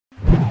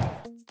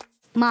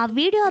మా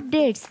video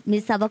updates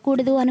miss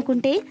అవ్వకూడదు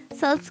అనుకుంటే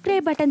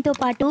సబ్స్క్రైబ్ బటన్తో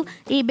పాటు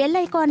ఈ బెల్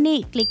ఐకాన్ని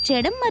క్లిక్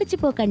చేయడం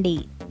మర్చిపోకండి.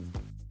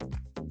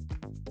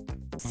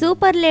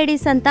 సూపర్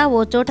లేడీస్ అంతా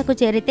ఓ చోటకు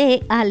చేరితే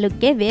ఆ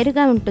లుక్కే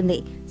వేరుగా ఉంటుంది.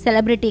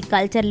 సెలబ్రిటీ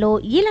కల్చర్లో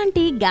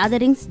ఇలాంటి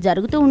గ్యాదరింగ్స్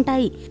జరుగుతూ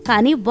ఉంటాయి.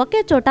 కానీ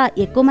ఒకే చోట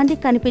ఎక్కువ మంది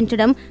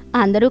కనిపించడం,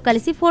 అందరూ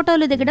కలిసి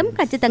ఫోటోలు దిగడం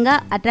ఖచ్చితంగా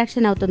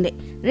అట్రాక్షన్ అవుతుంది.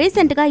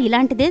 రీసెంట్గా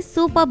ఇలాంటిదే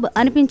సూపర్బ్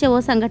అనిపించే ఓ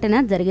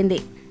సంఘటన జరిగింది.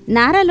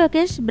 నారా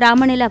లోకేష్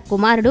బ్రాహ్మణుల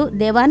కుమారుడు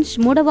దేవాన్ష్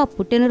 3వ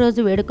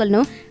పుట్టినరోజు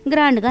వేడుకలను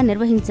గ్రాండ్గా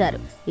నిర్వహించారు.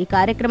 ఈ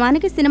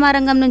కార్యక్రమానికి సినిమా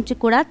రంగం నుంచి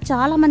కూడా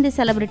చాలా మంది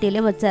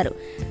సెలబ్రిటీలే వచ్చారు.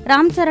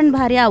 రామ్ చరణ్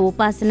భార్య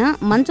ఉపాసన,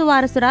 మంచు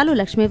వారసురాలు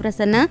లక్ష్మీ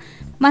ప్రసన్న,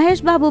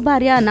 మహేష్ బాబు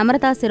భార్య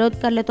నమ్రత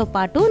శిరోద్కర్లతో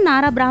పాటు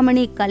నారా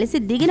బ్రాహ్మణి కలిసి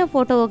దిగిన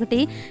ఫోటో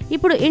ఒకటి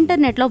ఇప్పుడు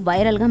ఇంటర్నెట్లో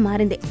వైరల్గా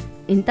మారింది.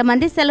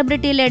 ఇంతమంది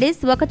సెలబ్రిటీ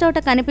లేడీస్ ఒకచోట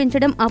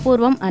కనిపించడం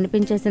అపూర్వం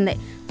అనిపించేసింది.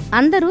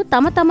 అందరూ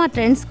తమ తమ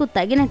ట్రెండ్స్కు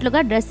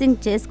తగినట్లుగా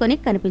డ్రెస్సింగ్ చేసుకుని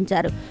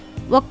కనిపించారు.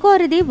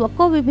 ఒక్కోరిది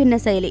ఒక్కో విభిన్న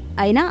శైలి,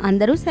 అయినా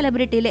అందరూ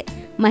సెలబ్రిటీలే.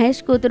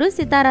 మహేష్ కూతురు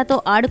సితారాతో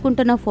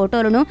ఆడుకుంటున్న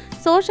ఫోటోలను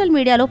సోషల్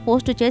మీడియాలో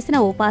పోస్టు చేసిన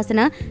ఉపాసన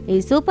ఈ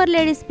సూపర్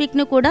లేడీస్ పిక్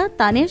ను కూడా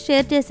తానే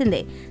షేర్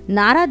చేసింది.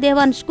 నారా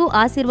దేవాన్ష్కు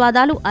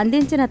ఆశీర్వాదాలు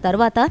అందించిన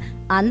తరువాత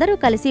అందరూ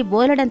కలిసి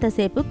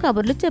బోలెడంతసేపు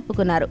కబుర్లు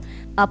చెప్పుకున్నారు.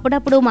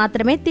 అప్పుడప్పుడు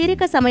మాత్రమే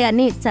తీరిక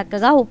సమయాన్ని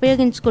చక్కగా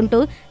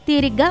ఉపయోగించుకుంటూ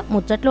తీరిగ్గా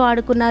ముచ్చట్లు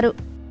ఆడుకున్నారు.